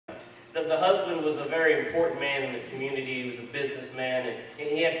The husband was a very important man in the community. He was a businessman, and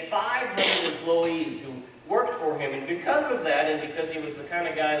he had 500 employees who worked for him. And because of that, and because he was the kind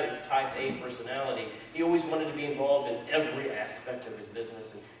of guy that was type A personality, he always wanted to be involved in every aspect of his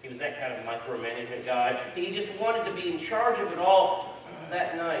business. And he was that kind of micromanagement guy. He just wanted to be in charge of it all.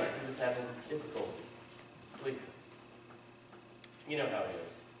 That night, he was having difficulty sleeping. You know how it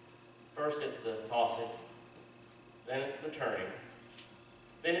is. First, it's the tossing. Then it's the turning.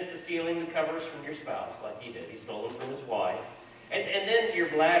 Then it's the stealing the covers from your spouse, like he did. He stole them from his wife. And then your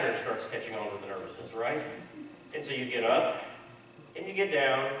bladder starts catching on to the nervousness, right? And so you get up, and you get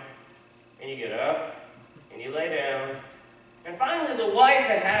down, and you get up, and you lay down. And finally the wife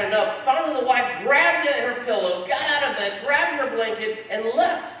had had enough. Finally the wife grabbed at her pillow, got out of bed, grabbed her blanket, and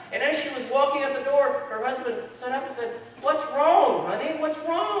left. And as she was walking out the door, her husband sat up and said, "What's wrong, honey? What's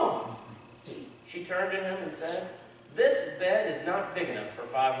wrong?" She turned to him and said, "This bed is not big enough for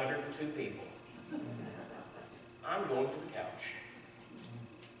 502 people. I'm going to the couch."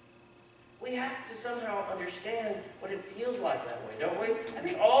 We have to somehow understand what it feels like that way, don't we? I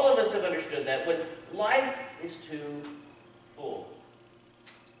think all of us have understood that when life is too full.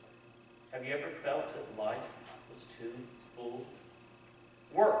 Have you ever felt that life was too full?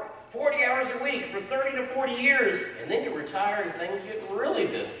 Work 40 hours a week for 30 to 40 years, and then you retire and things get really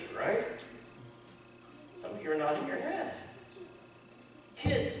busy, right? Some of you are nodding your head.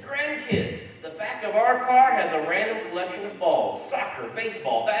 Kids, grandkids. The back of our car has a random collection of balls. Soccer,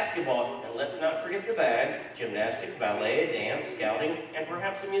 baseball, basketball, and let's not forget the bags. Gymnastics, ballet, dance, scouting, and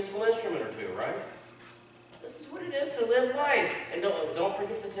perhaps a musical instrument or two, right? This is what it is to live life. And don't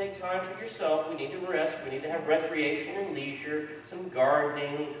forget to take time for yourself. We need to rest. We need to have recreation and leisure, some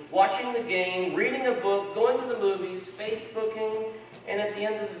gardening, watching the game, reading a book, going to the movies, Facebooking, and at the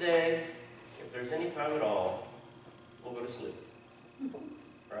end of the day, if there's any time at all, we'll go to sleep.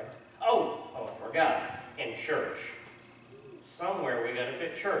 Right? Oh, I forgot. In church. Somewhere we got to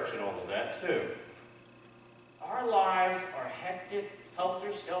fit church in all of that too. Our lives are hectic,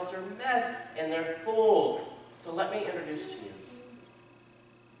 helter-skelter mess, and they're full. So let me introduce to you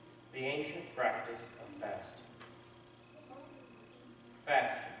the ancient practice of fasting.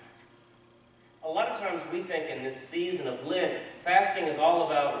 Fasting. A lot of times we think in this season of Lent, fasting is all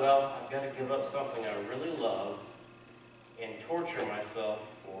about, well, I've got to give up something I really love and torture myself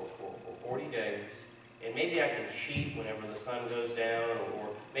for 40 days. And maybe I can cheat whenever the sun goes down, or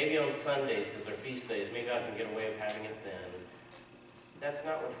maybe on Sundays because they're feast days, maybe I can get away with having it then. That's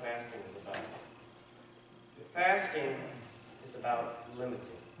not what fasting is about. Fasting is about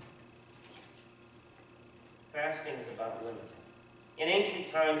limiting. Fasting is about limiting. In ancient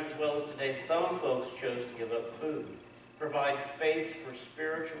times as well as today, some folks chose to give up food, provide space for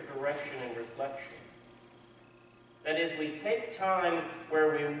spiritual direction and reflection. That is, we take time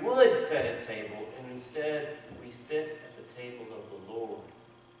where we would set a table, and instead we sit at the table of the Lord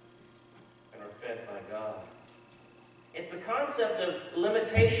and are fed by God. It's the concept of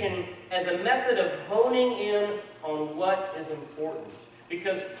limitation as a method of honing in on what is important,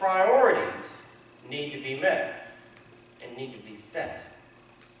 because priorities need to be met and need to be set.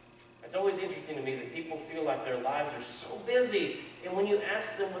 It's always interesting to me that people feel like their lives are so busy, and when you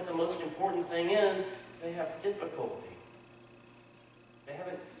ask them what the most important thing is, they have difficulty. They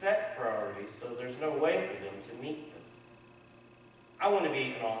haven't set priorities, so there's no way for them to meet them. I want to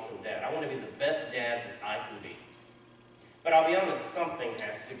be an awesome dad. I want to be the best dad that I can be. But I'll be honest, something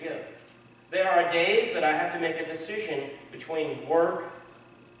has to give. There are days that I have to make a decision between work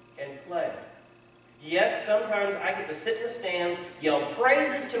and play. Yes, sometimes I get to sit in the stands, yell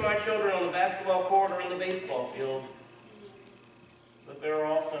praises to my children on the basketball court or on the baseball field. But there are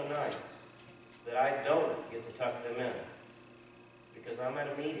also nights that I don't get to tuck them in because I'm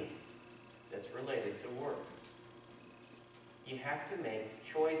at a meeting that's related to work. You have to make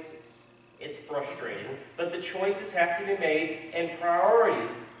choices. It's frustrating, but the choices have to be made and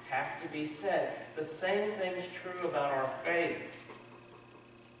priorities have to be set. The same thing's true about our faith.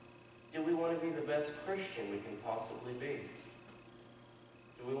 Do we want to be the best Christian we can possibly be?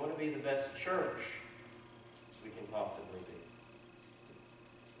 Do we want to be the best church we can possibly be?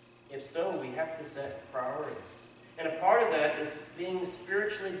 If so, we have to set priorities. And a part of that is being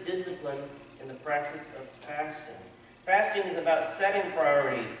spiritually disciplined in the practice of fasting. Fasting is about setting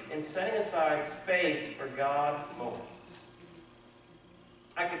priorities and setting aside space for God moments.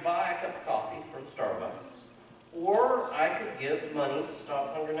 I could buy a cup of coffee from Starbucks, or I could give money to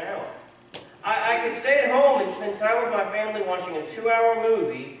Stop Hunger Now. I could stay at home and spend time with my family watching a 2-hour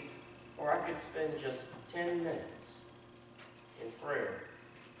movie, or I could spend just 10 minutes in prayer,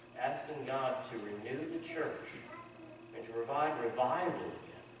 asking God to renew the church and to provide revival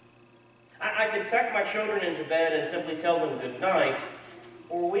again could tuck my children into bed and simply tell them good night,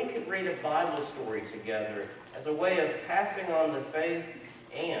 or we could read a Bible story together as a way of passing on the faith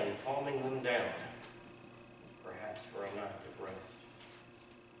and calming them down, perhaps for a night of rest.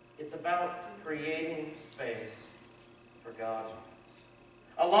 It's about creating space for God's moments.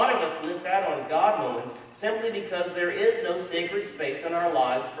 A lot of us miss out on God moments simply because there is no sacred space in our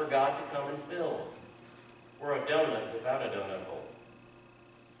lives for God to come and fill. We're a donut without a donut hole.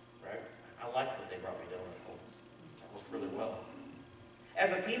 Right? I like that they brought me donut holes. That worked really well.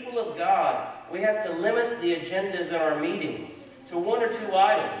 As a people of God, we have to limit the agendas in our meetings to 1 or 2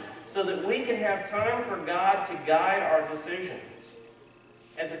 items so that we can have time for God to guide our decisions.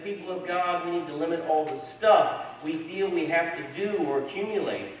 As a people of God, we need to limit all the stuff we feel we have to do or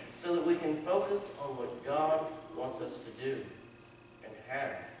accumulate so that we can focus on what God wants us to do and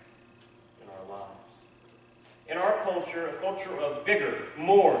have in our lives. In our culture, a culture of bigger,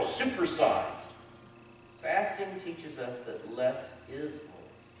 more, supersized, fasting teaches us that less is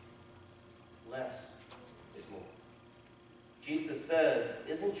more. Less is more. Jesus says,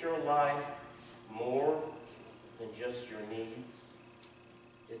 isn't your life more than just your needs?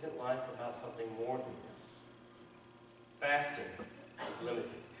 Isn't life about something more than this? Fasting is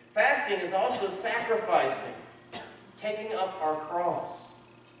limited. Fasting is also sacrificing, taking up our cross.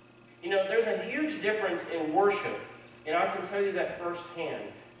 You know, there's a huge difference in worship, and I can tell you that firsthand,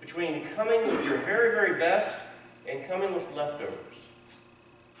 between coming with your very, very best and coming with leftovers.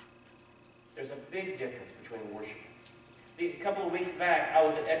 There's a big difference between worship. A couple of weeks back, I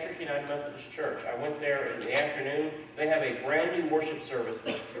was at Ettrick United Methodist Church. I went there in the afternoon. They have a brand new worship service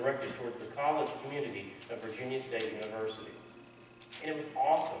that's directed towards the college community of Virginia State University. And it was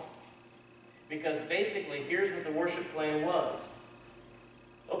awesome. Because basically, here's what the worship plan was.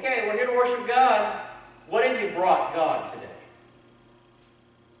 Okay, we're here to worship God. What have you brought God today?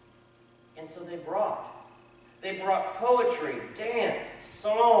 And so they brought poetry, dance,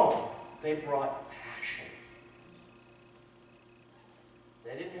 song. They brought passion.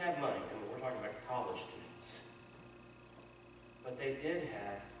 They didn't have money. I mean, we're talking about college students. But they did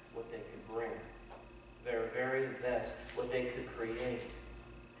have what they could bring. Their very best, what they could create.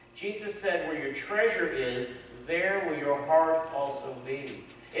 Jesus said, where your treasure is, there will your heart also be.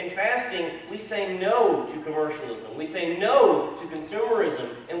 In fasting, we say no to commercialism. We say no to consumerism.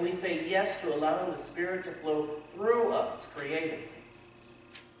 And we say yes to allowing the Spirit to flow through us creatively.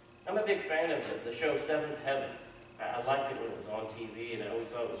 I'm a big fan of the show Seventh Heaven. I liked it when it was on TV, and I always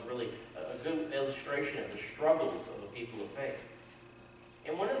thought it was really a good illustration of the struggles of the people of faith.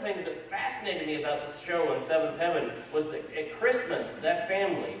 And one of the things that fascinated me about this show on Seventh Heaven was that at Christmas, that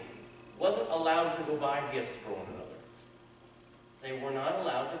family wasn't allowed to go buy gifts for one another. They were not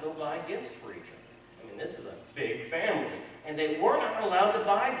allowed to go buy gifts for each other. I mean, this is a big family, and they were not allowed to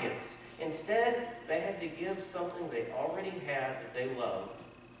buy gifts. Instead, they had to give something they already had that they loved,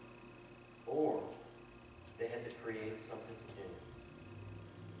 or they had to create something new.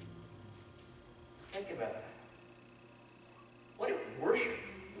 Think about that. What if worship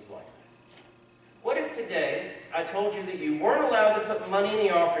was like that? What if today I told you that you weren't allowed to put money in the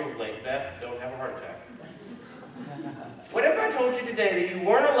offering plate? Beth, don't have a heart attack. What if I told you today that you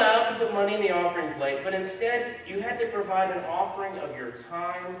weren't allowed to put money in the offering plate, but instead you had to provide an offering of your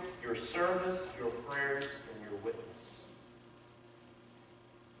time, your service, your prayers, and your witness?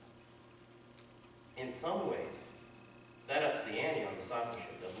 In some ways, that ups the ante on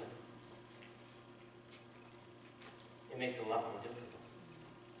discipleship, doesn't it? It makes it a lot more difficult.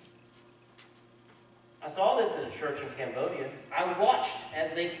 I saw this at a church in Cambodia. I watched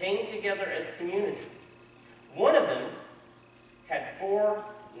as they came together as a community. One of them had 4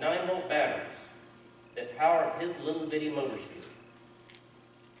 9-volt batteries that powered his little bitty motor scooter.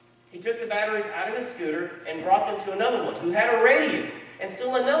 He took the batteries out of his scooter and brought them to another one who had a radio. And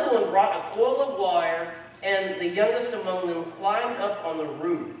still another one brought a coil of wire, and the youngest among them climbed up on the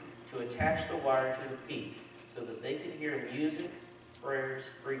roof to attach the wire to the peak so that they could hear music, prayers,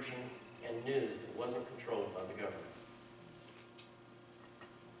 preaching, and news that wasn't controlled by the government.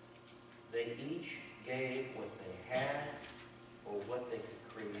 They each gave what they had or what they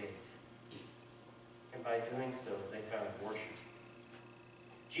could create. And by doing so, they found worship.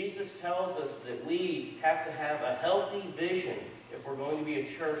 Jesus tells us that we have to have a healthy vision if we're going to be a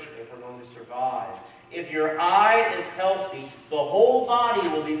church, if we're going to survive. If your eye is healthy, the whole body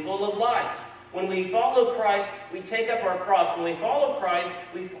will be full of light. When we follow Christ, we take up our cross. When we follow Christ,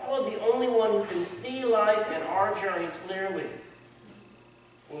 we follow the only one who can see life and our journey clearly.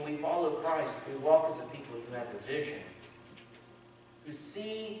 When we follow Christ, we walk as a people who have a vision, who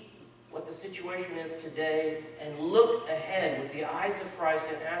see what the situation is today and look ahead with the eyes of Christ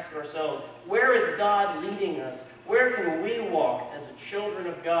and ask ourselves, where is God leading us? Where can we walk as the children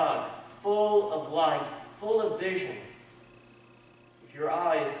of God, full of light, full of vision? If your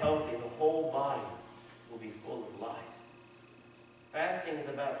eye is healthy, the whole body will be full of light. Fasting is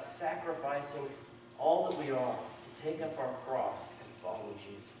about sacrificing all that we are to take up our cross and follow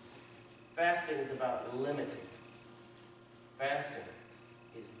Jesus. Fasting is about limiting. Fasting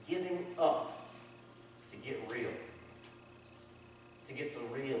is giving up to get real, to get the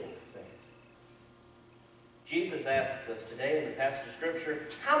real faith. Jesus asks us today in the passage of Scripture,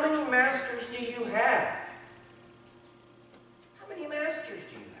 how many masters do you have? How many masters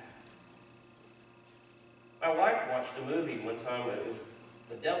do you have? My wife watched a movie one time. It was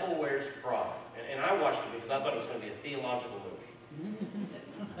The Devil Wears Prada. And I watched it because I thought it was going to be a theological movie.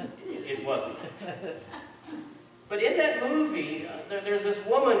 It wasn't. But in that movie, there's this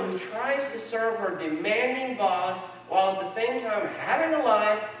woman who tries to serve her demanding boss while at the same time having a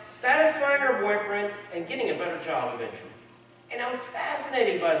life, satisfying her boyfriend, and getting a better job eventually. And I was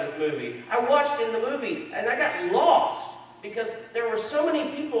fascinated by this movie. I watched it in the movie, and I got lost because there were so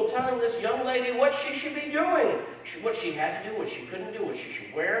many people telling this young lady what she should be doing, what she had to do, what she couldn't do, what she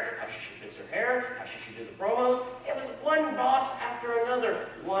should wear, how she should fix her hair, how she should do the promos. It was one boss after another,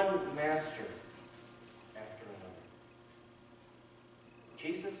 one master.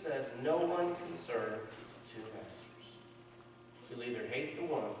 Jesus says no one can serve two masters. You'll either hate the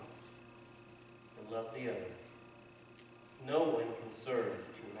one or love the other. No one can serve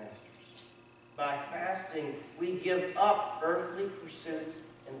two masters. By fasting, we give up earthly pursuits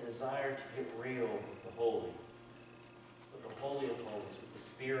and desire to get real with the Holy. With the Holy of Holies, with the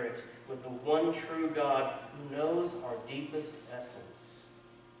Spirit, with the one true God who knows our deepest essence.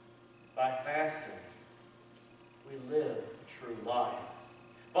 By fasting, we live a true life.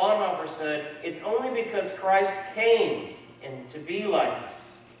 Bonhoeffer said, it's only because Christ came and to be like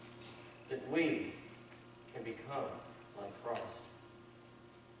us that we can become like Christ.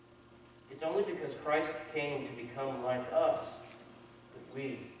 It's only because Christ came to become like us that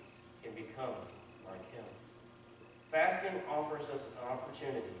we can become like Him. Fasting offers us an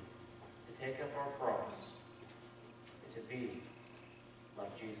opportunity to take up our cross and to be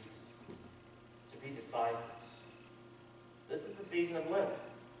like Jesus, to be disciples. This is the season of Lent.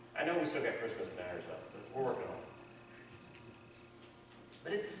 I know we still got Christmas banners up, but we're working on it.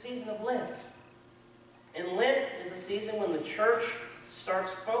 But it's the season of Lent. And Lent is a season when the church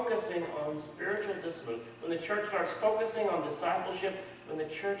starts focusing on spiritual discipline, when the church starts focusing on discipleship, when the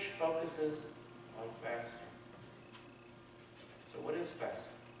church focuses on fasting. So what is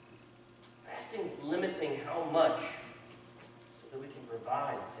fasting? Fasting is limiting how much so that we can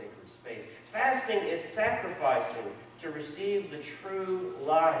provide sacred space. Fasting is sacrificing to receive the true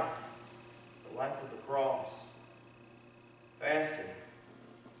life, the life of the cross. Fasting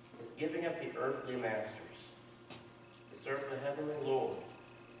is giving up the earthly masters to serve the heavenly Lord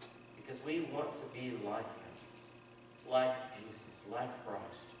because we want to be like Him, like Jesus, like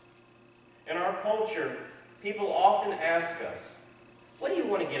Christ. In our culture, people often ask us, what do you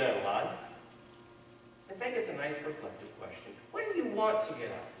want to get out of life? I think it's a nice reflective question. What do you want to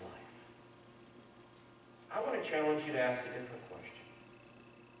get out of life? I want to challenge you to ask a different question.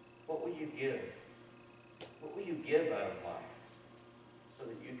 What will you give? What will you give out of life so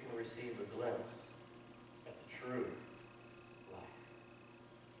that you can receive a glimpse at the true life?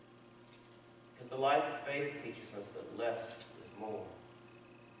 Because the life of faith teaches us that less is more.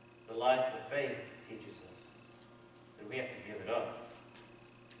 The life of faith teaches us that we have to give it up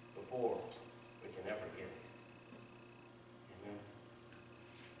before we can ever give it.